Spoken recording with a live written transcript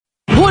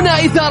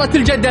هنا إثارة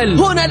الجدل،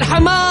 هنا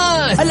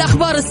الحماس،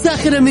 الأخبار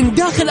الساخنة من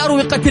داخل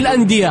أروقة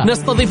الأندية،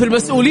 نستضيف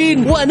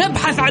المسؤولين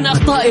ونبحث عن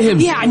أخطائهم.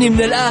 يعني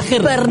من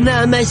الآخر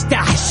برنامج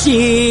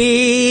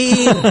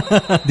تحشير.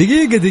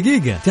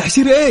 دقيقة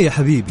تحشير ايه يا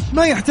حبيبي؟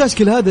 ما يحتاج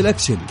كل هذا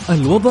الأكشن.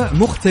 الوضع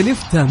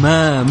مختلف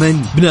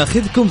تماما.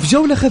 بناخذكم في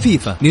جولة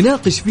خفيفة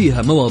نناقش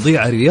فيها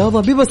مواضيع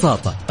الرياضة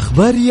ببساطة،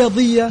 أخبار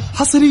رياضية،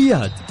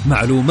 حصريات،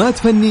 معلومات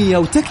فنية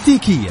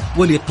وتكتيكية،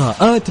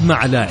 ولقاءات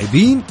مع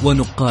لاعبين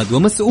ونقاد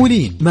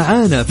ومسؤولين.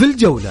 معانا في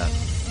الجولة.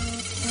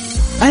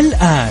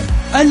 الآن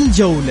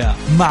الجولة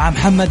مع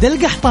محمد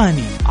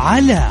القحطاني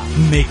على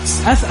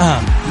ميكس اف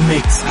ام.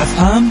 ميكس اف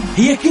ام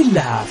هي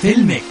كلها في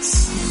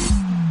الميكس.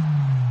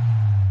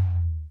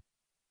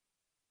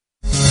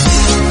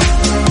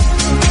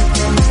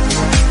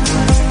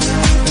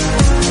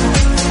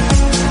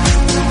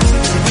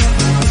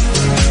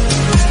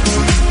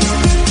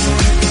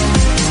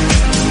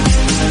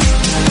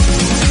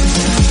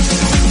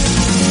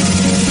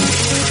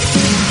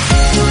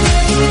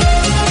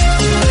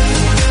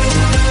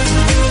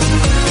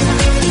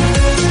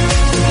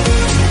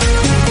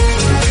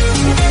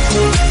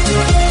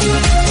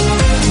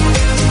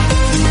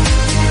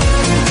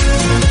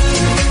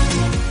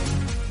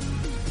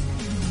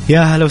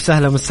 يا هلا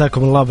وسهلا،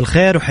 مساكم الله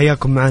بالخير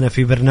وحياكم معنا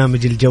في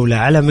برنامج الجولة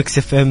على ميكس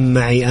اف ام.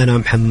 معي أنا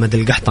محمد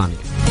القحطاني.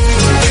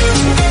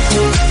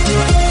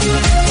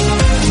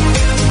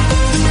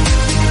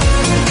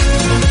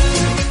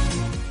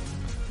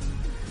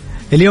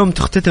 اليوم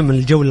تختتم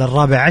الجولة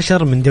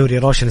 14 من دوري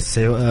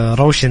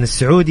روشن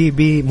السعودي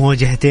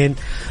بمواجهتين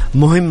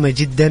مهمة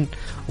جدا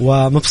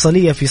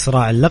ومفصلية في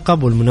صراع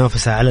اللقب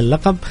والمنافسة على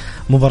اللقب.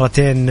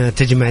 مباراتين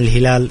تجمع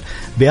الهلال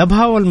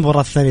بأبها،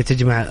 والمباراة الثانية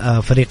تجمع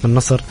فريق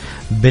النصر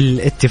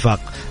بالاتفاق.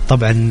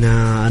 طبعا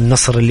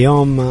النصر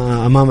اليوم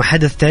أمام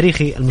حدث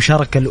تاريخي،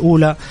 المشاركة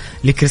الأولى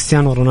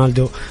لكريستيانو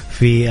رونالدو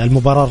في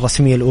المباراة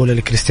الرسمية الأولى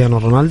لكريستيانو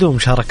رونالدو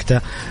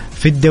ومشاركته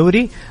في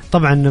الدوري.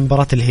 طبعا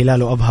مباراة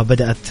الهلال وأبها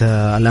بدأت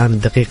الآن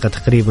الدقيقة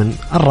تقريبا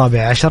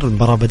 14.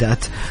 المباراة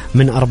بدأت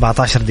من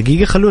 14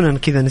 دقيقة. خلونا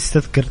كذا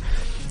نستذكر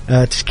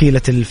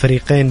تشكيلة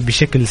الفريقين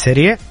بشكل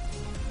سريع.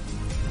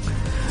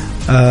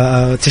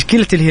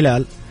 تشكيلة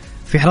الهلال: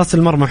 في حراسة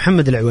المرمى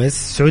محمد العويس،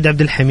 سعود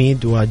عبد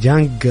الحميد،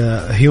 وجانج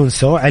هيون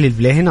سو، علي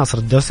البليهي، ناصر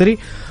الدوسري،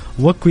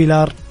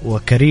 وكويلار،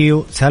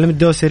 وكاريو، سالم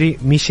الدوسري،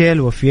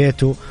 ميشيل،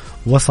 وفييتو،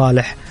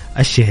 وصالح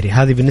الشهري.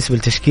 هذه بالنسبة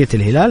لتشكيلة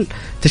الهلال.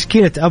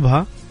 تشكيلة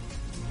أبها: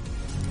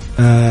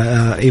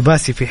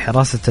 إباسي في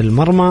حراسة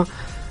المرمى،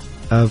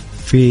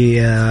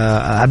 في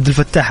عبد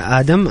الفتاح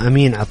آدم،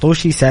 أمين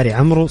عطوشي، ساري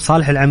عمرو،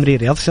 صالح العمري،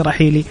 رياض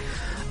شراحيلي،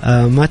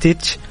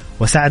 ماتيتش،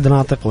 وسعد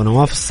ناطق،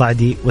 ونواف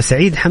الصعدي،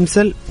 وسعيد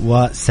حمسل،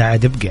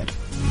 وسعد بقير.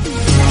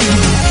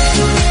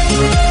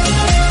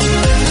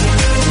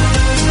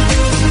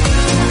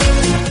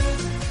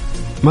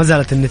 ما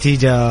زالت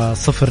النتيجة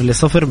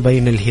 0-0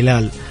 بين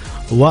الهلال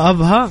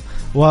وأبها،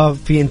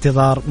 وفي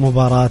انتظار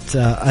مباراة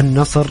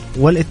النصر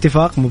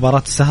والاتفاق،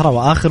 مباراة السهرة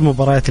وآخر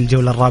مباريات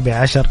الجولة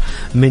 14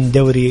 من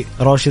دوري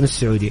روشن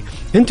السعودي.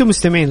 انتم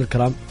مستمعين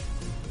الكرام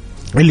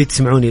اللي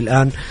تسمعوني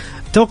الآن،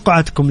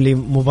 توقعاتكم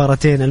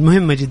لمباراتين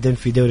المهمة جدا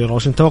في دوري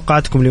روشن،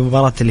 توقعاتكم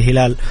لمباراة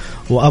الهلال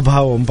وأبها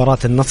ومباراة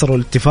النصر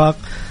والاتفاق.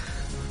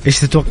 إيش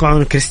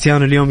تتوقعون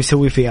كريستيانو اليوم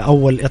يسوي في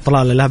أول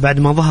إطلالة له بعد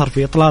ما ظهر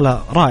في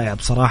إطلالة رائعة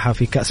بصراحة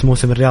في كأس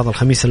موسم الرياض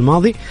الخميس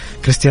الماضي؟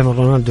 كريستيانو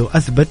رونالدو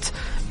أثبت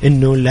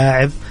أنه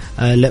لاعب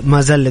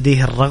ما زال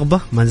لديه الرغبة،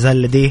 ما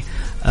زال لديه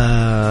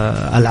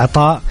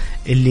العطاء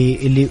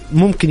اللي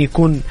ممكن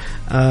يكون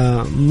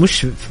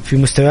مش في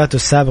مستوياته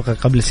السابقة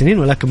قبل سنين،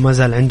 ولكن ما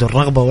زال عنده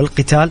الرغبة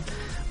والقتال.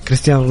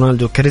 كريستيانو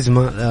رونالدو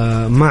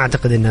كاريزما ما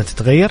أعتقد أنها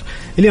تتغير.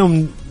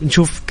 اليوم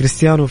نشوف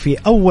كريستيانو في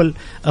أول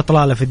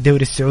إطلالة في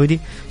الدوري السعودي.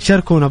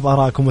 شاركونا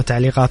بآرائكم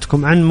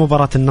وتعليقاتكم عن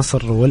مباراة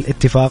النصر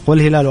والاتفاق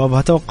والهلال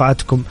وأبها،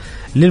 توقعاتكم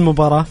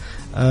للمباراة.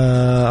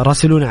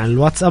 راسلونا على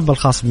الواتساب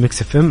الخاص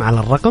بميكس اف ام على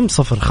الرقم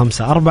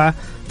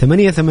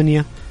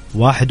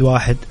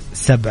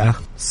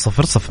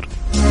 0548811700.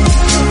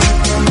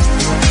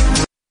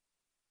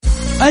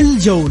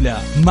 الجولة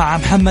مع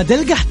محمد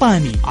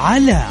القحطاني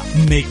على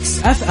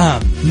ميكس اف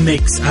ام.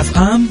 ميكس اف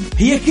ام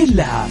هي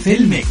كلها في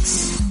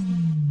الميكس.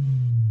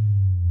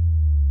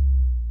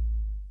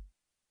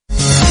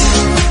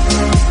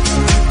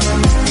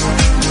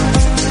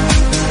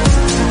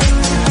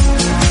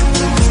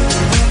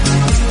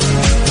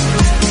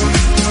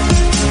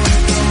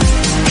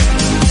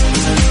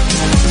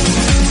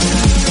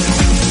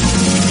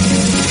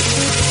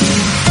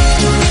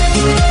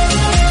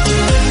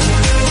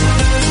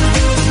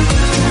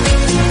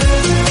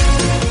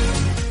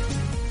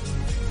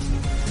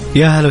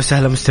 يا هلا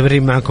وسهلا،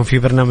 مستمرين معكم في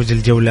برنامج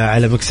الجولة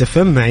على ميكس اف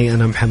ام. معي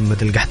أنا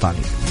محمد القحطاني.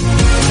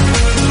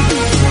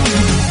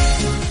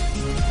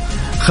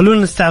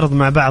 خلونا نستعرض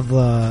مع بعض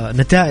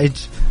نتائج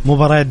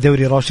مباريات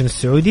دوري روشن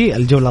السعودي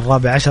الجولة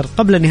 14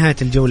 قبل نهاية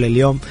الجولة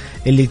اليوم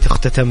اللي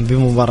تختتم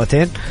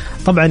بمباراتين.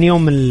 طبعا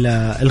يوم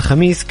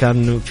الخميس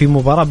كان في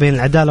مباراة بين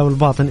العدالة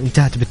والباطن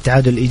انتهت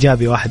بالتعادل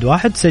الإيجابي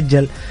 1-1.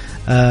 سجل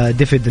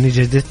ديفيد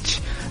نيجيديتش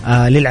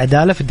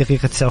للعدالة في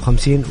الدقيقة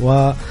 59،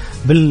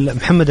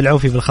 وبالمحمد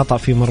العوفي بالخطأ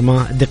في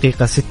مرماه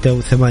الدقيقة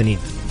 86.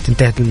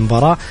 انتهت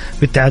المباراة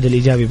بالتعادل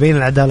الإيجابي بين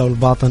العدالة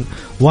والباطن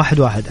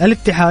 1-1.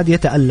 الاتحاد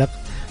يتألق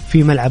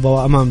في ملعبه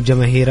وأمام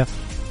جماهيره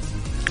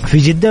في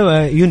جدة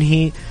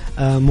وينهي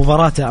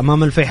مباراته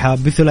أمام الفيحاء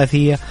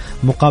بثلاثية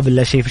مقابل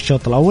لا شيء. في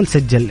الشوط الأول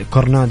سجل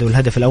كورنادو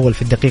الهدف الأول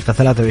في الدقيقة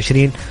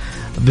 23،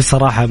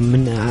 بصراحة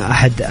من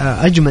أحد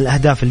أجمل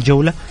أهداف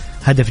الجولة،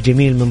 هدف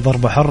جميل من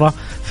ضربة حرة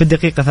في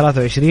الدقيقة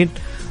 23.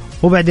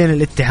 وبعدين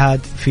الاتحاد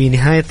في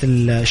نهاية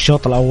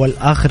الشوط الأول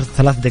آخر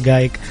 3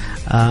 دقائق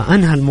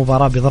أنهى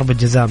المباراة بضربة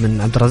جزاء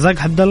من عبد الرزاق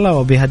حمد الله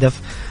وبهدف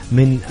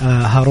من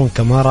هارون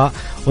كمارا،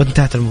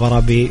 وانتهت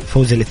المباراة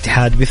بفوز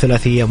الاتحاد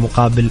بثلاثية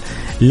مقابل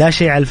لا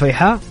شيء على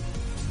الفيحاء.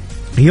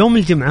 يوم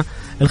الجمعة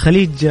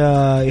الخليج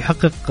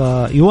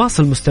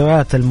يواصل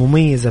مستويات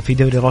المميزة في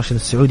دوري روشن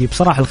السعودي.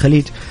 بصراحة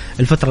الخليج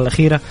الفترة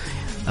الأخيرة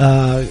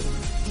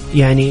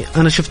يعني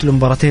أنا شفت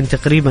المباراتين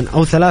تقريبا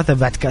أو 3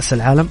 بعد كأس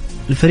العالم،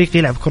 الفريق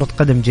يلعب كرة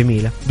قدم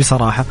جميلة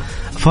بصراحة.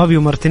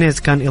 فابيو مارتينيز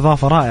كان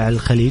إضافة رائعة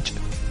للخليج،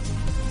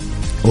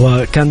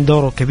 وكان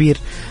دوره كبير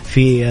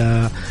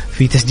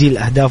في تسجيل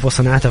أهداف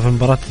وصناعتها في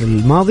المباراة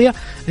الماضية.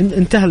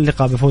 انتهى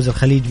اللقاء بفوز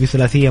الخليج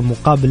بثلاثية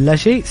مقابل لا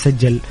شيء.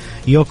 سجل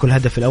يوكو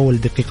الهدف الأول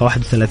الدقيقة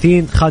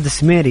 31، خالد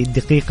سميري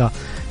الدقيقة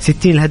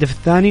 60 الهدف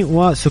الثاني،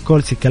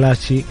 وسوكولسي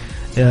كلاشي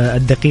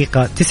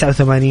الدقيقة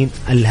 89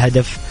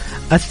 الهدف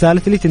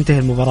الثالث، اللي تنتهي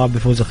المباراة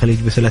بفوز الخليج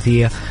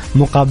بثلاثية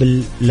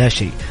مقابل لا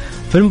شيء.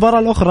 في المباراة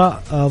الأخرى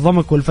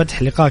ضمك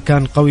والفتح، لقاء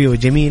كان قوي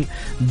وجميل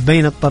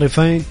بين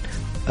الطرفين.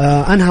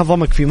 أنهى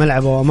ضمك في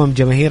ملعبه وأمام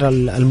جماهير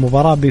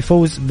المباراة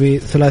بفوز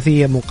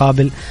بثلاثية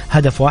مقابل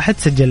هدف واحد.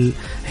 سجل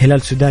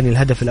هلال سوداني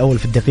الهدف الأول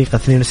في الدقيقة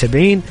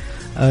 72،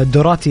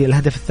 دوراتي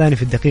الهدف الثاني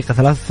في الدقيقة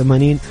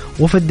 83،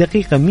 وفي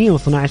الدقيقة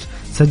 112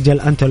 سجل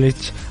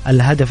أنتوليتش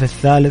الهدف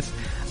الثالث.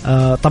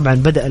 طبعا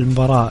بدأ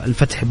المباراة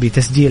الفتح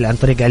بتسجيل عن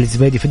طريق علي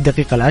الزبيدي في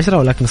الدقيقة 10،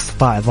 ولكن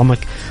استطاع ضمك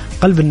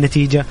قلب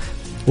النتيجة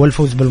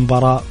والفوز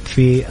بالمباراة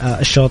في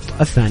الشوط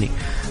الثاني.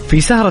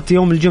 في سهرة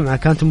يوم الجمعة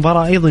كانت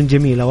مباراة أيضا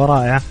جميلة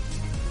ورائعة،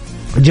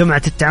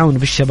 جمعة التعاون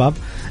بالشباب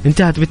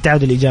انتهت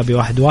بالتعادل الإيجابي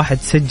 1-1.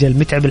 سجل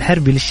متعب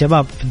الحربي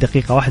للشباب في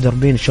الدقيقة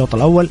 41 الشوط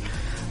الأول،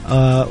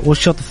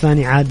 والشوط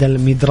الثاني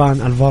عادل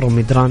ألفارو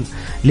ميدران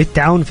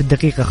للتعاون في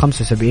الدقيقة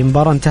 75.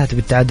 المباراة انتهت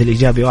بالتعادل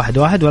الإيجابي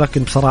 1-1،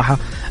 ولكن بصراحة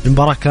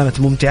المباراة كانت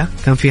ممتعة،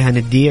 كان فيها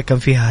ندية، كان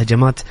فيها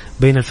هجمات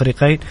بين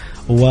الفريقين،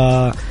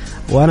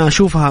 وأنا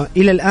أشوفها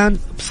إلى الآن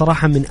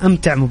بصراحة من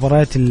أمتع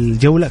مباريات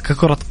الجولة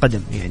ككرة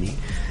قدم. يعني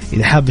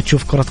إذا حاب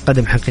تشوف كرة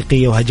قدم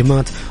حقيقية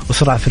وهجمات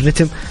وسرعة في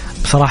الرتم،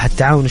 بصراحة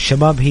التعاون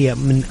الشباب هي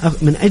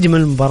من أجمل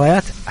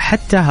المباريات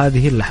حتى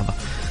هذه اللحظة.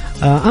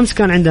 أمس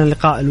كان عندنا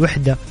لقاء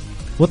الوحدة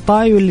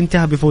والطائي، واللي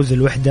انتهى بفوز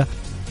الوحدة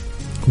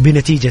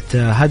بنتيجة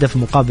هدف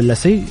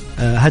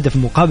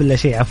مقابل لا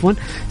شيء عفوا.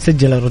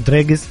 سجل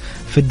رودريغيز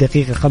في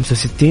الدقيقة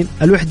 65.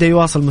 الوحدة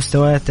يواصل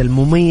مستويات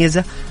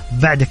المميزة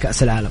بعد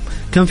كأس العالم.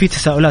 كان في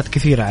تساؤلات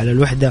كثيرة على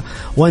الوحدة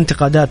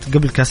وانتقادات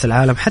قبل كأس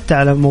العالم حتى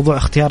على موضوع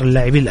اختيار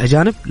اللاعبين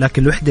الأجانب،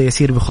 لكن الوحدة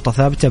يسير بخطة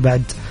ثابتة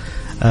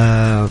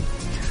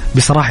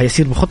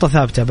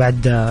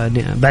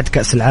بعد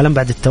كأس العالم،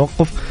 بعد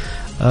التوقف.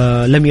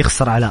 لم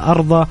يخسر على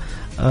أرضه،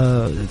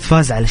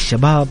 فاز على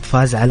الشباب،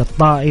 فاز على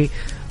الطائي.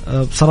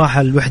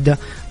 بصراحة الوحدة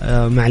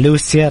مع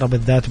لويس سيارة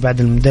بالذات،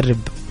 بعد المدرب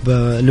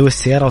لويس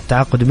سيارة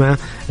والتعاقد معه،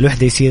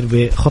 الوحدة يسير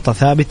بخطة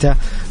ثابتة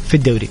في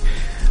الدوري.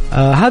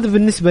 هذا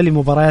بالنسبة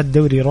لمباريات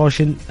دوري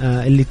روشن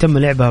اللي تم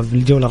لعبها في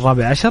الجولة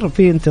 14،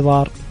 في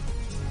انتظار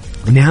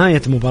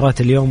نهاية مباراة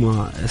اليوم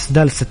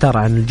وإسدال الستار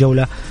عن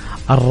الجولة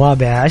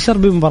 14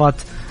 بمباراة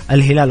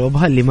الهلال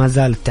وبها، اللي ما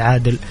زال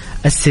التعادل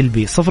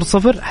السلبي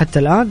 0-0 حتى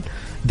الآن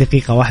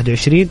دقيقة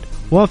 21.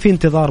 وفي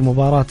انتظار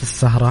مباراة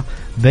السهرة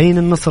بين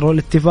النصر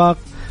والاتفاق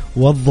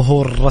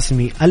والظهور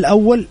الرسمي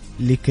الأول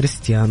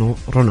لكريستيانو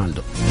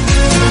رونالدو.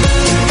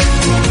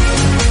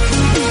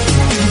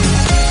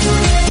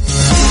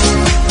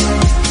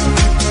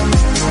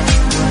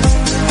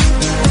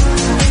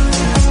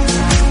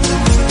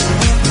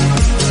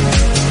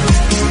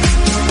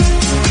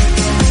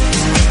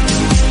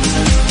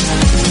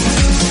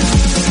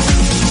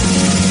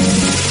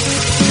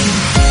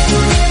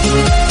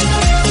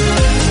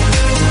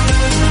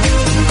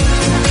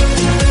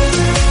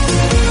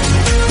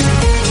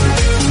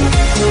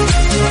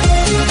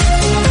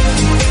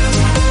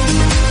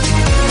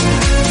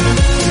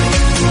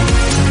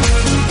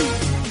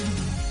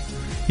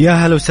 يا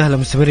هلا وسهلا،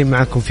 مستمرين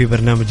معكم في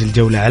برنامج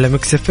الجولة على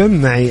ميكس اف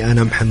ام، معي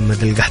أنا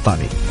محمد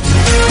القحطاني.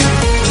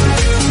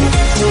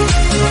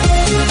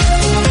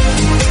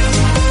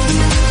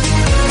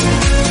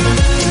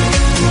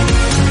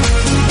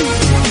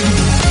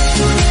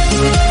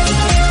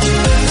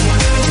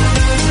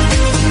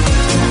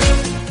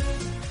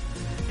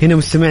 هنا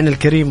مستمعنا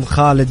الكريم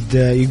خالد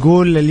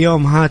يقول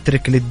اليوم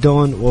هاتريك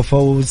للدون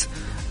وفوز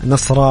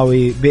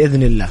نصراوي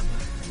بإذن الله.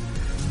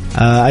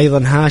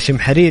 أيضا هاشم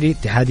حريري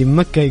اتحادي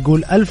مكة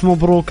يقول ألف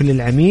مبروك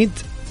للعميد،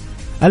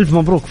 ألف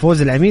مبروك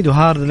فوز العميد،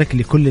 وهارد لك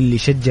لكل اللي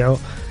شجعوا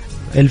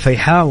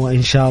الفيحاء،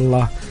 وإن شاء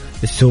الله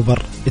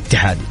السوبر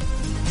اتحادي.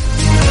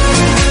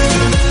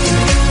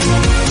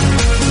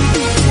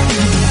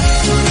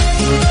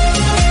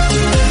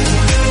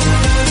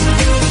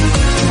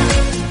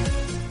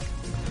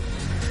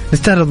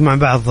 نستعرض مع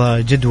بعض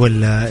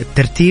جدول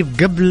الترتيب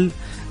قبل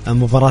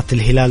مباراة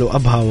الهلال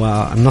وأبها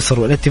والنصر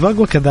والاتفاق،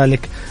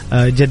 وكذلك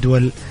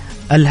جدول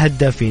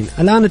الهدافين.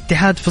 الآن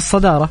الاتحاد في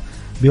الصدارة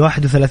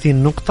ب31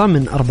 نقطة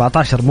من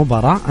 14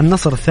 مباراة،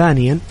 النصر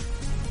ثانيا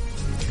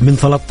من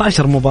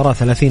 13 مباراة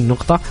 30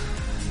 نقطة.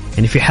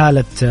 يعني في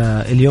حالة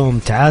اليوم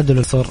تعادل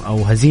النصر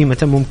أو هزيمة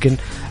ممكن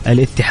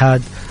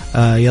الاتحاد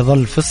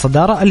يظل في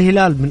الصدارة.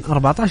 الهلال من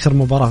 14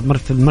 مباراة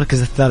في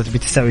المركز الثالث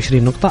ب29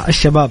 نقطة،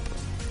 الشباب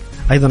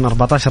أيضا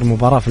 14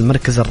 مباراة في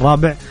المركز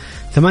الرابع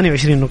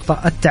 28 نقطة،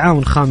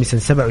 التعاون خامسا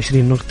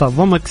 27 نقطة،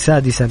 ضمك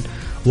سادسا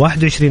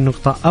 21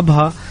 نقطة،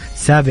 أبها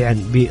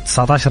سابعا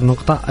ب19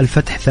 نقطة،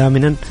 الفتح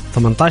ثامنا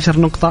 18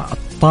 نقطة،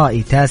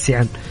 الطائي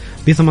تاسعا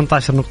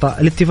ب18 نقطة،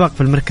 الاتفاق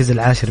في المركز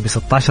العاشر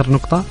ب16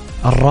 نقطة،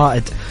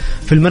 الرائد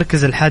في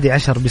المركز الحادي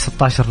عشر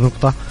ب16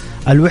 نقطة،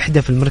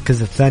 الوحدة في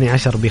المركز الثاني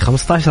عشر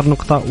ب15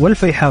 نقطة،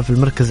 والفيحاء في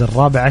المركز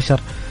الرابع عشر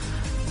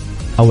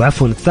أو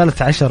عفوا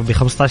الثالث عشر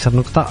ب15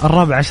 نقطة،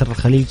 الرابع عشر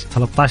الخليج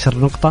 13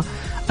 نقطة،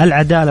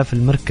 العدالة في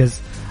المركز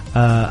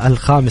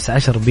الخامس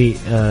عشر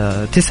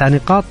ب9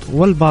 نقاط،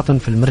 والباطن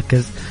في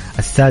المركز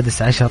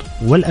السادس عشر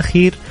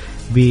والأخير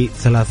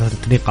ب3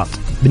 نقاط.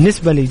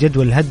 بالنسبة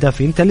لجدول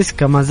الهدافين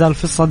تاليسكا ما زال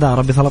في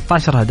الصدارة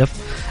ب13 هدف،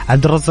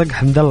 عبد الرزاق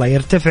حمد الله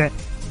يرتفع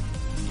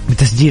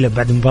بتسجيله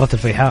بعد مباراة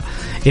الفيحاء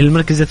إلى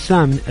المركز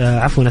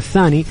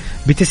الثاني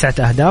ب9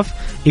 أهداف،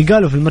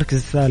 إيغالو في المركز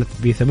الثالث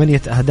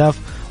ب8 أهداف،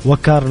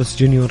 وكارلوس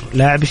جونيور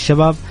لاعب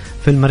الشباب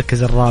في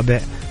المركز الرابع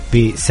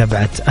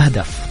ب7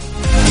 أهداف.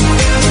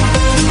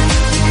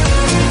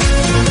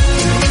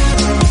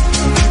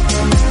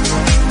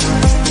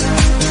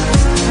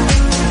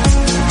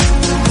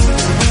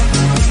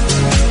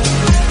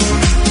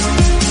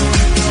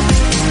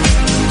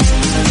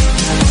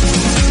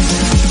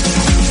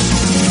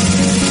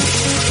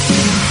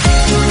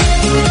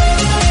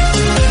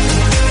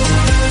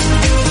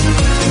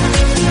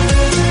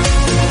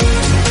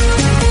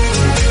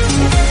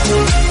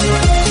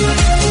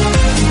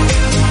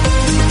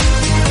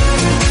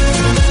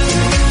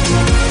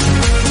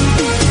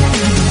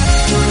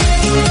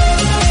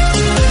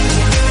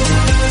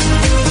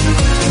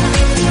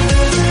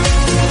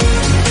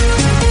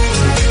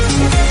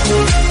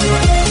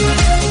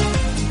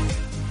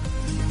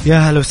 يا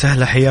هلا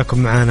وسهلا، حياكم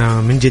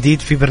معنا من جديد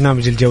في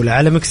برنامج الجولة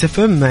على ميكس اف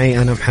ام،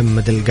 معي أنا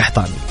محمد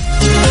القحطاني.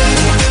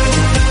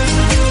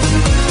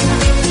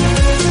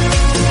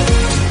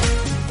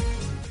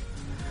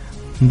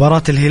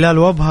 مباراة الهلال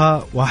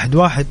وأبها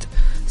 1-1،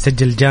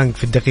 سجل جانج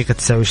في الدقيقة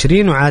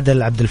 29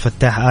 وعادل عبد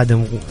الفتاح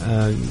آدم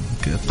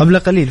قبل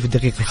قليل في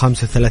الدقيقة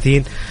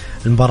 35.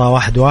 المباراة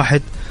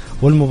 1-1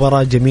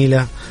 والمباراة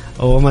جميلة،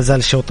 وما زال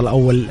الشوط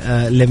الأول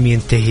لم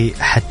ينتهي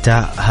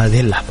حتى هذه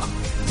اللحظة.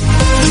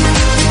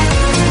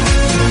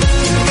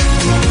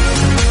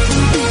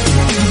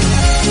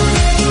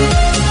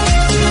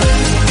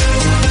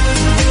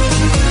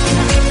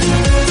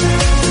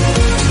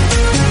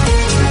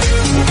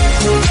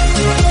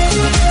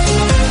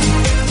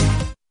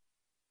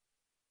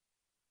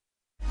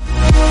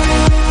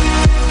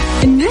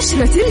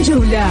 نشرة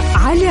الجولة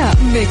على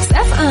ميكس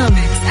اف ام.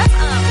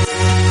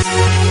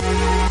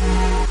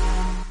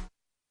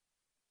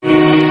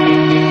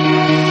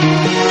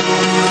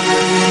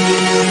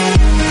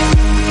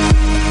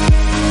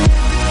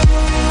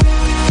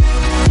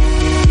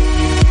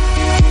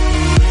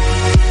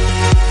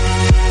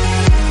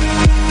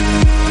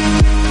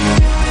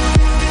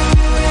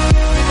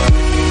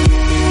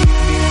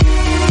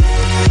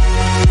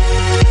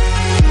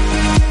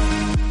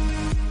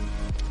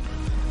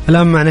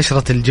 الآن مع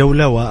نشرة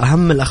الجولة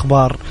وأهم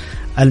الأخبار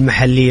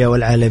المحلية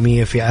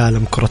والعالمية في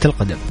عالم كرة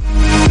القدم.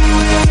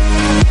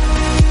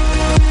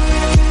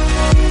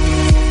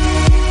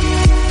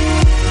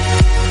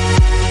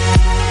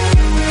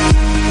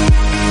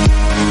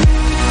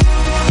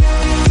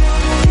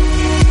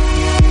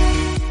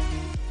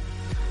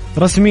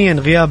 رسميا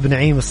غياب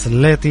نعيم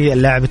السليطي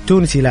اللاعب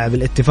التونسي لاعب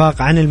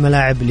الاتفاق عن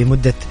الملاعب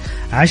لمدة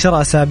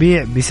 10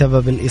 أسابيع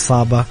بسبب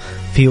الإصابة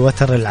في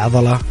وتر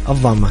العضلة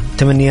الضامة.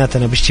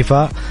 تمنياتنا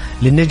بالشفاء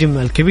للنجم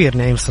الكبير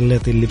نعيم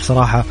السليطي اللي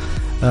بصراحة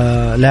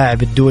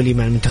لاعب الدولي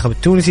مع المنتخب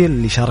التونسي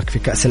اللي شارك في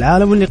كأس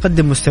العالم واللي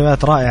قدم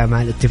مستويات رائعة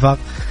مع الاتفاق.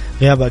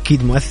 غيابه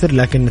أكيد مؤثر،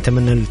 لكن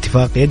نتمنى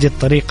الاتفاق يجد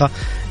طريقة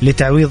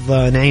لتعويض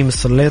نعيم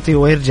السليطي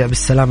ويرجع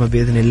بالسلامة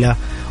بإذن الله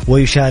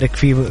ويشارك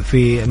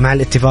في مع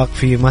الاتفاق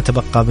في ما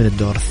تبقى من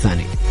الدور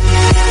الثاني.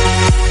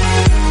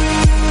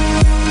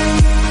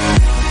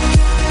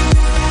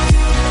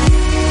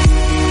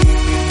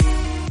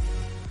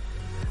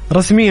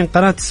 رسميا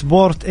قناة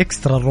سبورت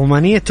إكسترا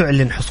الرومانية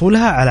تعلن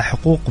حصولها على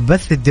حقوق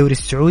بث الدوري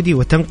السعودي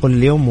وتنقل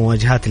اليوم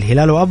مواجهات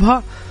الهلال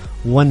وأبها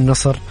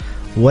والنصر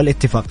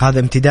والاتفاق. هذا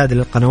امتداد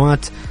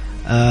للقنوات،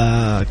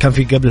 كان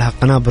في قبلها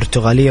قناة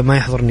برتغالية ما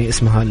يحضرني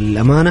اسمها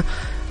للأمانة،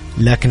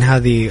 لكن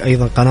هذه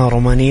أيضا قناة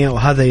رومانية،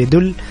 وهذا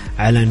يدل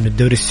على أن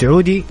الدوري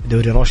السعودي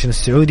دوري روشن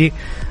السعودي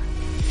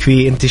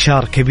في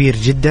انتشار كبير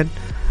جدا.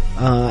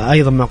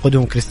 أيضا مع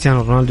قدوم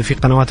كريستيانو رونالدو في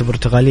قنوات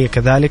برتغالية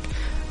كذلك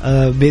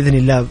بإذن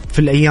الله في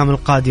الأيام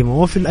القادمة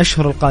وفي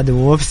الأشهر القادمة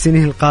وفي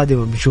السنين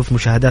القادمة بنشوف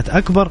مشاهدات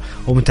أكبر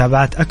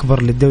ومتابعات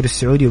أكبر للدوري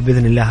السعودي،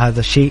 وبإذن الله هذا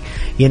الشيء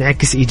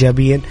ينعكس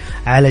إيجابيا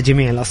على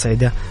جميع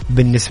الأصعدة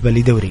بالنسبة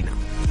لدورينا.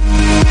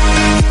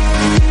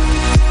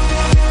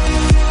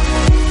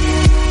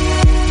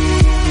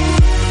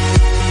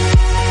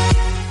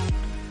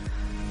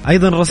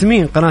 أيضا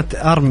رسميا قناة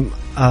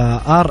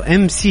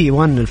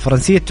RMC1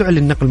 الفرنسية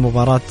تعلن نقل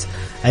مباراة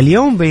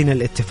اليوم بين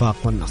الاتفاق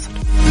والنصر.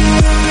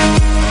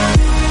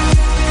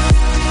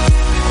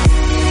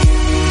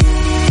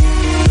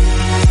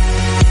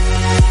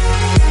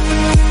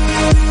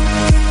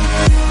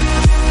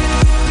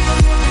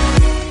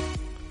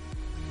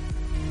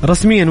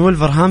 رسميا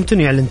وولفرهامبتون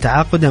يعلن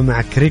تعاقده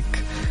مع كريك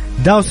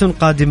داوسون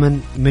قادما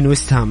من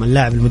ويست هام،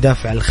 اللاعب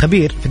المدافع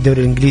الخبير في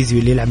الدوري الإنجليزي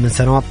واللي يلعب من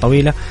سنوات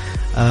طويلة.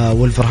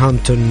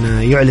 وولفرهامبتون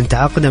يعلن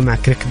تعاقده مع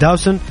كريك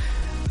داوسون.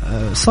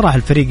 صراحة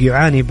الفريق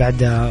يعاني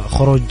بعد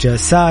خروج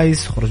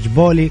سايس، خروج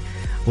بولي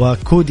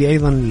وكودي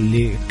أيضا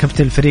اللي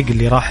كابتن الفريق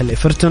اللي راح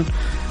لإيفرتون.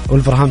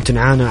 وولفرهامبتون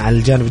عانى على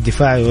الجانب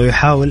الدفاعي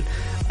ويحاول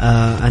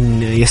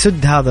أن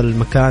يسد هذا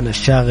المكان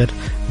الشاغر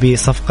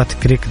بصفقة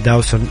كريك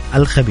داوسون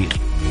الخبير.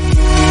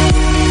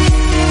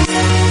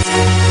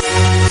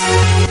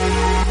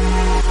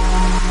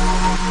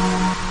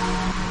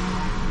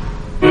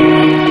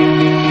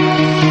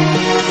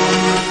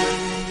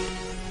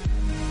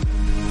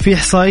 في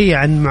إحصائية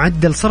عن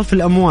معدل صرف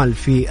الأموال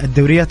في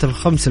الدوريات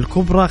الخمس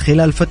الكبرى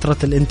خلال فترة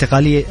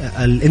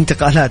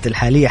الانتقالات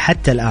الحالية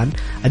حتى الآن.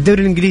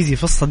 الدوري الإنجليزي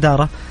في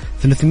الصدارة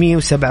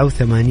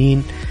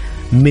 387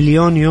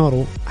 مليون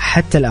يورو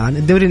حتى الآن.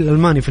 الدوري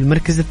الألماني في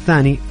المركز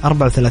الثاني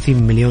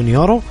 34 مليون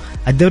يورو.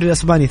 الدوري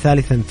الأسباني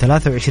ثالثا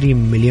 23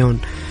 مليون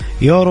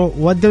يورو.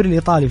 والدوري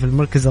الإيطالي في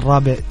المركز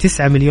الرابع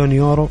 9 مليون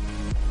يورو.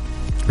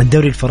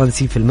 الدوري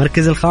الفرنسي في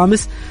المركز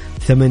الخامس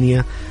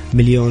 8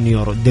 مليون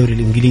يورو. الدوري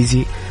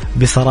الإنجليزي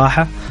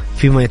بصراحة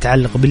فيما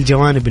يتعلق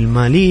بالجوانب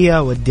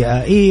المالية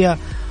والدعائية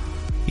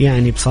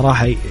يعني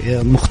بصراحة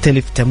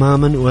مختلف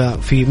تماما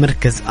وفي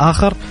مركز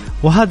آخر،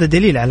 وهذا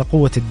دليل على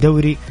قوة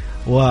الدوري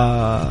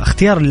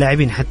واختيار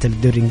اللاعبين حتى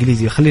للدوري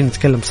الإنجليزي. خلينا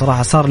نتكلم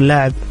صراحة، صار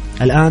اللاعب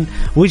الآن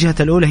وجهة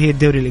الأولى هي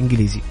الدوري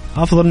الإنجليزي.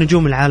 أفضل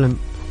نجوم العالم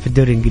في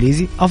الدوري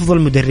الإنجليزي،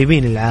 أفضل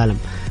مدربين العالم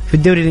في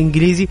الدوري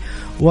الإنجليزي،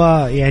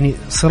 ويعني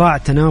صراع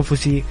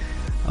تنافسي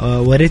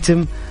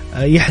ورتم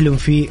يحلم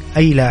فيه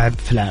أي لاعب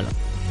في العالم.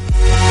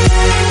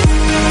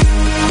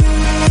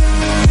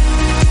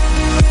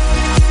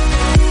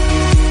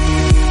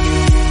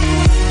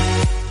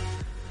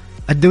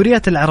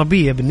 الدوريات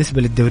العربية،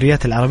 بالنسبة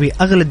للدوريات العربية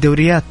أغلى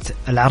الدوريات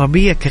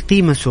العربية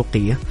كقيمة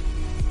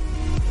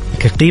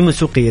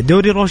سوقية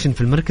دوري روشن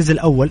في المركز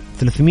الأول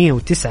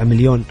 309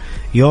 مليون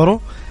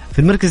يورو. في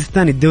المركز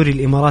الثاني الدوري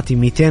الإماراتي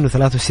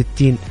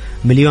 263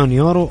 مليون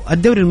يورو.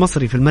 الدوري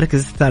المصري في المركز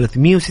الثالث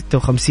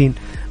 156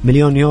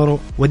 مليون يورو.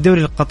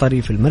 والدوري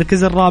القطري في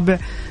المركز الرابع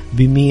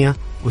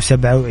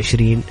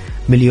ب127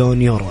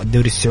 مليون يورو.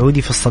 الدوري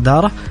السعودي في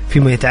الصدارة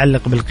فيما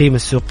يتعلق بالقيمة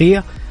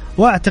السوقية،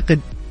 وأعتقد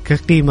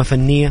كقيمة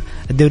فنية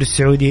الدوري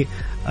السعودي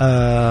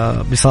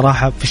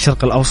بصراحة في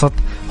الشرق الأوسط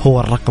هو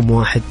الرقم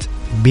 1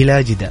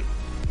 بلا جدال.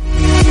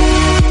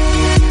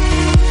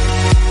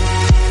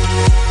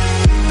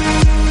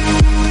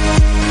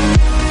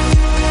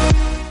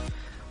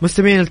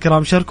 مستمعين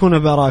الكرام، شاركونا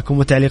بآرائكم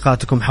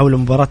وتعليقاتكم حول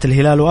مباراة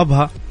الهلال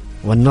وأبها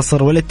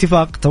والنصر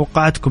والاتفاق.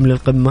 توقعاتكم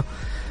للقمة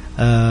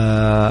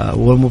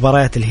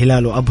ومباريات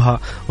الهلال وأبها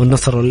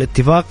والنصر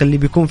والاتفاق اللي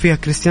بيكون فيها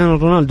كريستيانو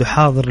رونالدو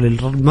حاضر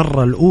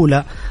للمرة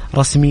الأولى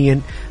رسميا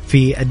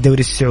في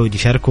الدوري السعودي.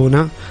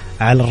 شاركونا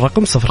على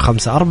الرقم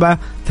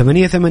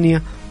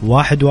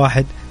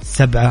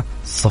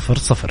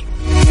 0548811700.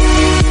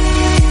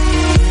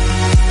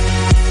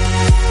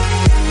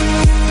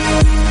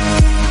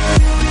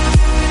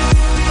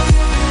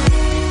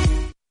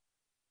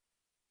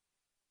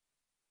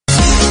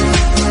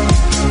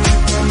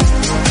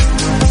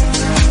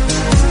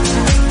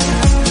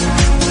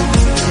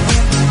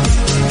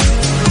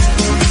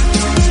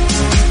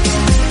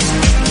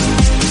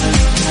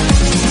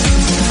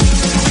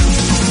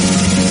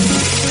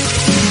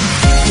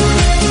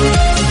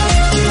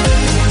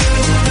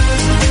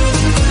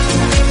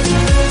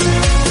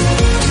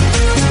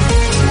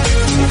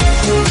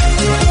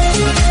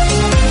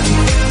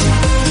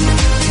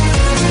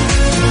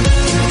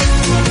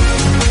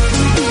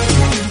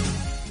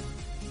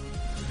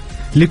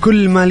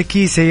 لكل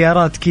مالكي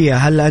سيارات كيا،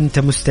 هل أنت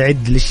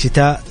مستعد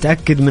للشتاء؟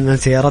 تأكد من أن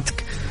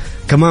سيارتك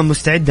كمان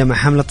مستعدة مع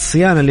حملة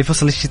الصيانة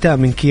لفصل الشتاء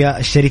من كيا،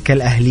 الشركة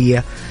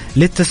الأهلية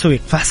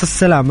للتسويق. فحص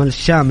السلامة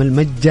الشامل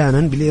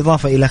مجانا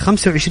بالإضافة إلى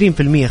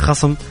 25%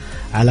 خصم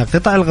على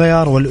قطع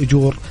الغيار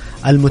والأجور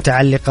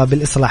المتعلقة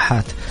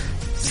بالإصلاحات.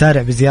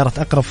 سارع بزيارة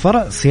أقرب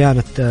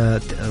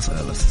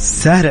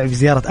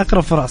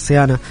فرع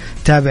صيانة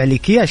تابع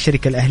لكيا،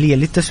 الشركة الأهلية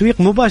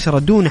للتسويق، مباشرة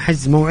دون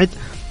حجز موعد.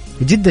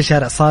 جدة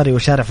شارع صاري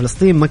وشارع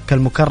فلسطين، مكة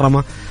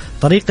المكرمة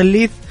طريق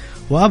الليث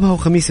وأبها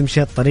وخميس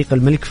مشيط طريق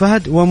الملك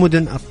فهد،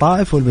 ومدن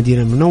الطائف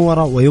والمدينة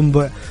المنورة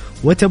وينبع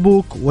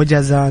وتبوك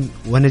وجازان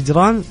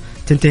ونجران.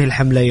 تنتهي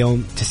الحملة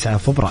يوم 9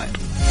 فبراير.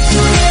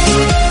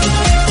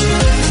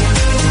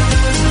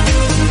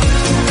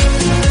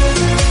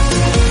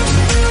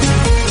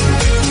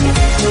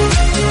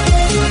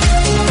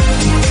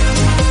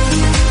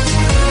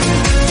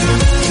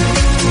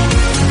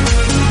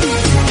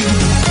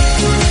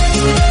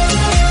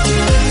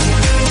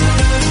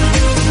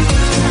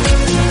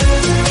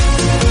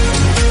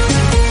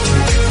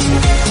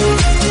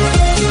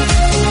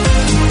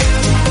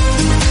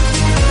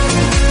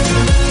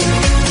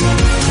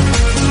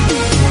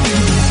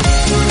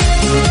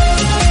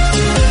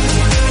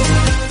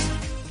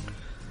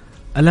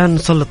 الآن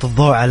نسلط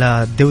الضوء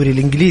على الدوري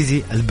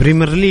الإنجليزي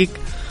البريمير ليج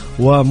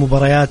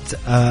ومباريات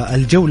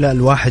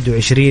الجولة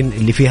 21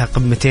 اللي فيها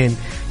قمتين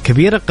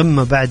كبيرة،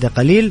 قمة بعد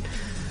قليل،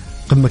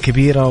 قمة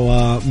كبيرة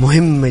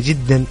ومهمة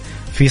جدا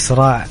في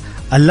صراع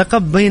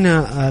اللقب بين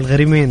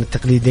الغريمين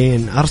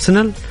التقليديين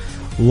أرسنال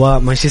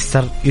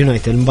ومانشستر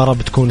يونايتد. المباراة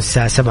بتكون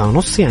الساعة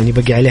 7:30، يعني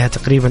بقي عليها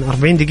تقريبا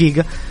 40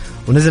 دقيقة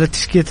ونزلت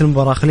تشكيلة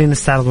المباراة. خلينا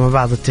نستعرض مع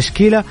بعض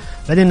التشكيلة،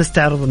 بعدين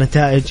نستعرض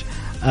نتائج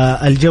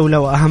الجولة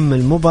وأهم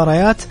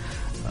المباريات.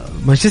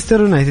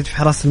 مانشستر يونايتد في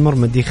حراسة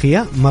المرمى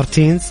ديخيا،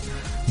 مارتينز،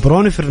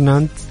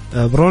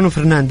 برونو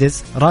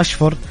فرنانديز،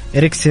 راشفورد،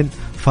 إريكسن،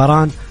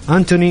 فاران،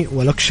 أنتوني،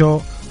 ولوكشو،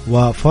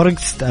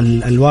 وفورغست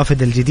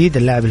الوافد الجديد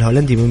اللاعب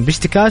الهولندي من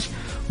بشتكاش،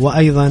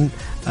 وأيضا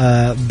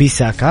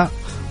بيساكا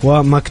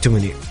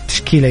وماكتوميني.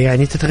 تشكيلة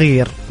يعني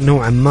تتغير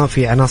نوعا ما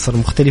في عناصر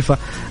مختلفة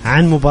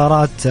عن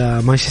مباراة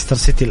مانشستر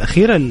سيتي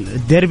الأخيرة،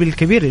 الديربي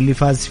الكبير اللي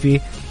فاز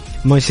فيه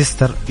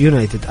مانشستر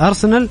يونايتد.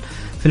 أرسنال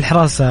في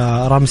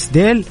الحراسة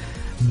رامسديل،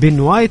 بن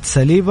وايت،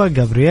 ساليبا،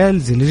 جابرييل،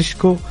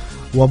 زيلينشكو،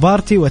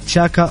 وبارتي،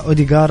 وتشاكا،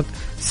 أوديغارد،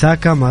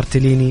 ساكا،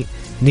 مارتيليني،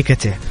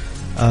 نيكاتيه.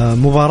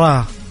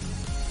 مباراة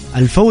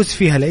الفوز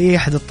فيها لأي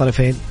أحد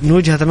الطرفين من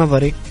وجهة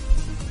نظري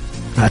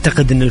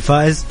أعتقد أن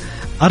الفائز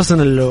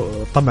أرسنال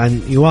طبعا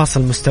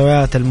يواصل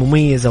مستويات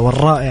المميزة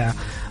والرائعة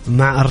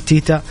مع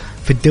أرتيتا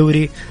في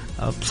الدوري.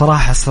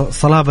 بصراحة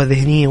صلابة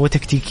ذهنية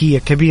وتكتيكية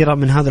كبيرة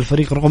من هذا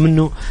الفريق، رغم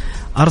أنه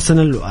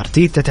أرسنال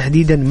وأرتيتا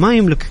تحديدا ما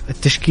يملك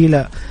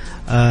التشكيلة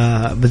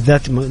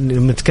بالذات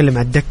لما نتكلم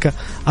عن الدكة.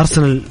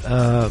 أرسنال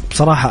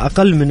بصراحة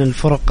أقل من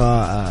الفرق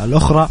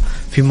الأخرى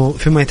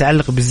فيما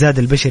يتعلق بالزاد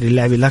البشري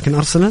اللاعبين، لكن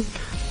أرسنال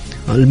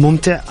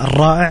الممتع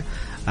الرائع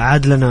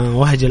عاد لنا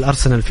وهج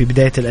الأرسنال في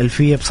بداية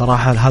الألفية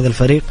بصراحة هذا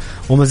الفريق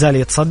وما زال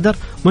يتصدر.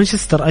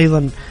 مانشستر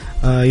أيضا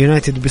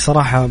يونايتد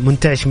بصراحة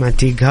منتعش مع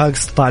تيغ هاغ،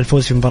 استطاع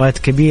الفوز في مباريات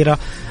كبيرة،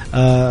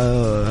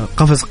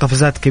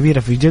 قفزات كبيرة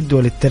في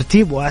جدول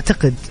الترتيب،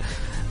 وأعتقد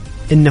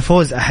إن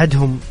فوز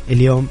أحدهم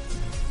اليوم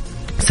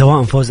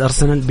سواء فوز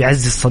أرسنال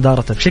بيعزز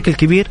صدارته بشكل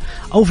كبير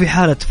أو في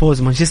حالة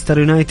فوز مانشستر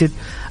يونايتد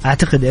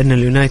أعتقد أن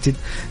اليونايتد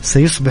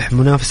سيصبح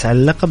منافس على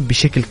اللقب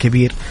بشكل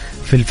كبير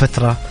في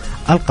الفترة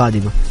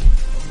القادمة.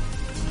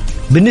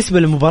 بالنسبة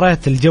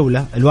لمباريات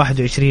الجولة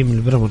 21 من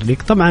البريمير ليج،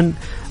 طبعا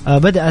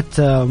بدأت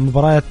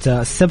مباريات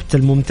السبت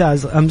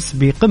الممتاز أمس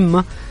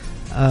بقمة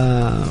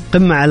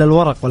على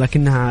الورق،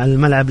 ولكنها على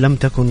الملعب لم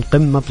تكن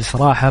قمة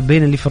بصراحة،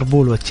 بين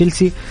ليفربول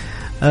وتشيلسي،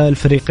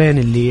 الفريقين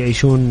اللي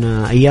يعيشون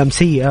أيام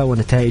سيئة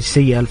ونتائج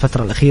سيئة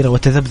الفترة الأخيرة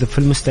وتذبذب في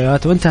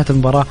المستويات، وانتهت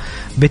المباراة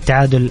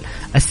بالتعادل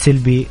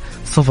السلبي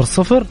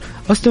 0-0.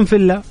 أستون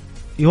فيلا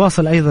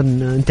يواصل أيضا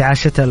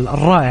انتعاشته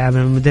الرائعة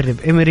من المدرب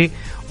إيمري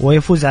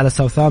ويفوز على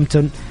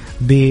ساوثهامبتون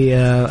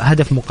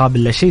بهدف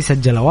مقابل لا شيء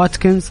سجل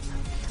واتكنز.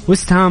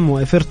 ويست هام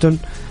وإيفرتون،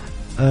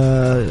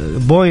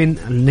 بوين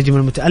النجم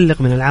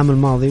المتألق من العام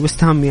الماضي،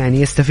 ويست هام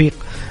يعني يستفيق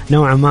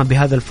نوعا ما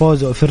بهذا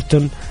الفوز،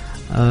 وإيفرتون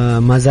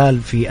ما زال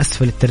في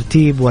أسفل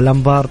الترتيب،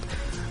 ولامبارد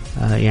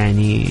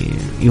يعني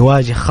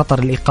يواجه خطر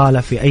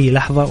الإقالة في أي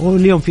لحظة.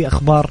 واليوم في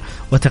أخبار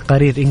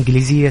وتقارير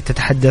إنجليزية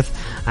تتحدث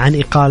عن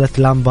إقالة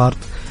لامبارد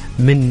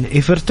من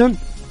إيفرتون.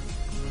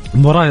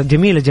 مباراة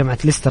جميلة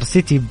جمعت ليستر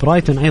سيتي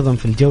برايتون أيضا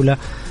في الجولة،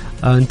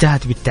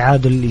 انتهت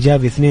بالتعادل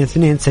الإيجابي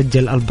 2-2،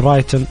 سجل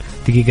البرايتون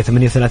دقيقة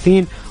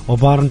 38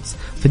 وبارنز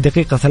في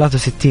الدقيقة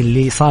 63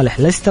 لصالح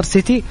ليستر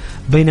سيتي،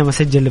 بينما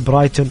سجل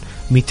برايتون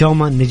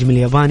ميتوما النجم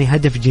الياباني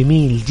هدف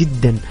جميل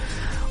جدا،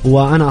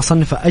 وأنا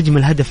أصنفه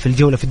أجمل هدف في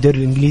الجولة في الدوري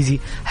الإنجليزي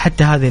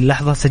حتى هذه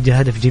اللحظة. سجل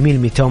هدف جميل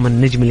ميتوما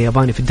النجم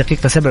الياباني في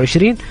الدقيقة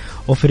 27،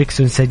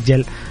 وفريكسون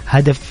سجل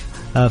هدف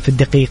في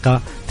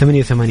الدقيقة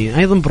 88.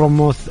 أيضا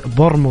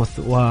بورموث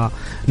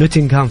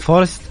ونوتنغهام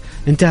فورست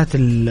انتهت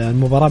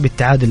المباراة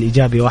بالتعادل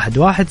الإيجابي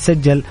 1-1،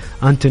 سجل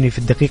أنتوني في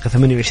الدقيقة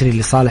 28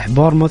 لصالح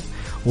بورموث،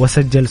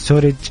 وسجل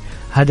سوريج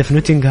هدف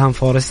نوتنغهام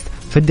فورست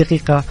في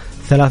الدقيقة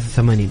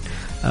 83.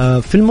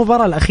 في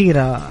المباراة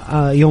الأخيرة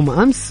يوم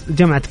أمس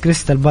جمعت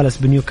كريستال بالاس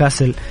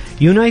بنيوكاسل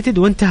يونايتد،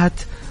 وانتهت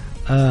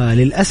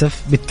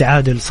للأسف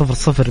بالتعادل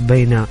 0-0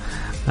 بين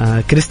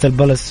كريستال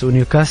بالاس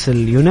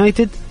ونيوكاسل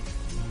يونايتد،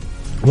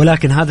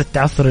 ولكن هذا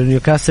التعثر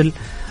لنيوكاسل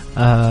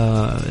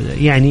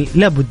يعني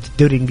لابد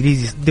الدوري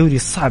الإنجليزي دوري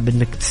صعب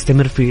أنك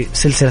تستمر في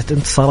سلسلة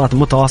انتصارات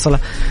متواصلة،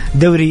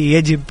 دوري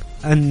يجب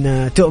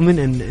أن تؤمن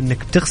أنك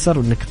بتخسر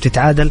وأنك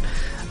بتتعادل.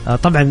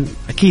 طبعا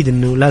أكيد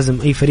أنه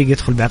لازم أي فريق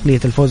يدخل بعقلية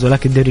الفوز،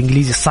 ولكن الدوري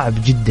الإنجليزي صعب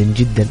جدا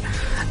جدا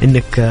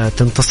أنك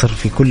تنتصر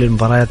في كل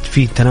المباريات،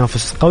 في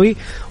تنافس قوي.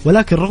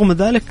 ولكن رغم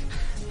ذلك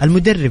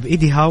المدرب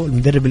إيدي هاو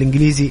المدرب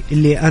الإنجليزي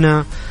اللي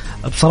أنا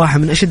بصراحة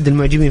من أشد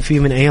المعجبين فيه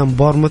من أيام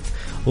بورموث،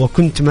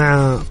 وكنت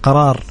مع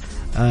قرار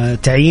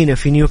تعيينه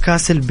في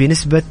نيوكاسل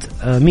بنسبة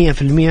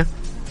 100%،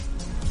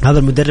 هذا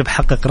المدرب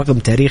حقق رقم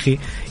تاريخي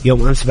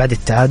يوم أمس بعد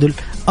التعادل،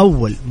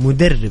 أول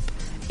مدرب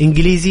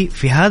إنجليزي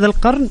في هذا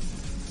القرن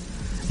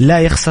لا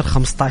يخسر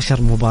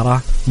 15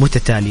 مباراة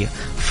متتالية.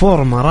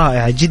 فورمة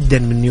رائعة جدا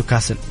من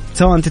نيوكاسل،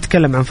 سواء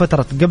تتكلم عن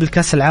فترة قبل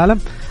كأس العالم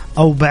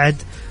أو بعد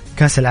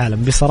كأس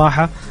العالم.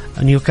 بصراحة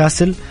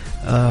نيوكاسل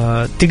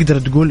تقدر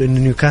تقول أن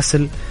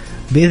نيوكاسل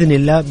بإذن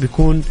الله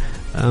بيكون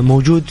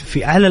موجود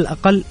في على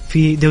الأقل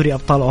في دوري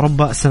أبطال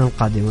أوروبا السنة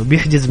القادمة،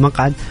 بيحجز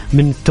مقعد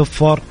من التوب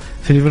 4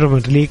 في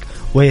البريمير ليج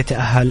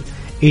ويتأهل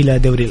إلى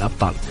دوري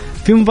الأبطال.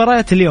 في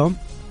مباريات اليوم،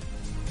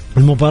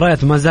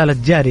 المباريات ما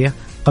زالت جارية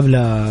قبل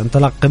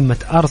انطلاق قمة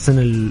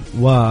أرسنال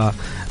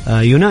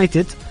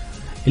ويونايتد.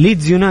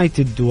 ليدز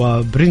يونايتد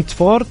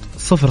وبرينتفورد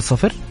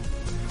 0-0.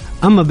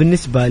 أما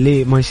بالنسبة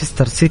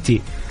لمانشستر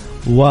سيتي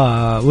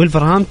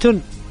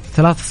وولفرهامبتون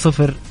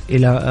 3-0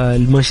 إلى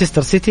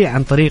مانشستر سيتي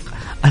عن طريق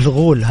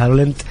الغول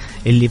هالاند،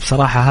 اللي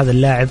بصراحة هذا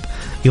اللاعب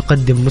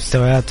يقدم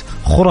مستويات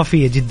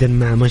خرافية جدا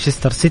مع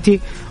مانشستر سيتي،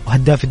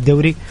 وهداف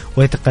الدوري،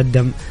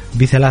 ويتقدم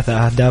ب3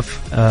 أهداف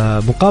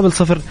مقابل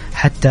 0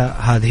 حتى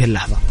هذه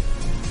اللحظة.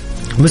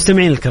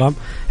 مستمعين الكرام،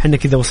 حنا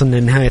كذا وصلنا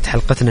لنهاية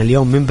حلقتنا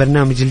اليوم من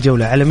برنامج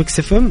الجولة على ميكس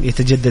اف ام.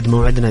 يتجدد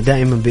موعدنا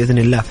دائما بإذن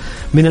الله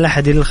من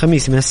الأحد إلى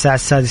الخميس من الساعة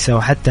 6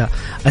 وحتى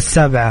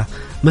 7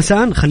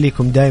 مساء.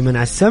 خليكم دائما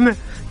على السمع.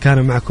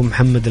 كان معكم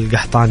محمد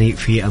القحطاني،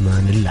 في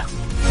أمان الله.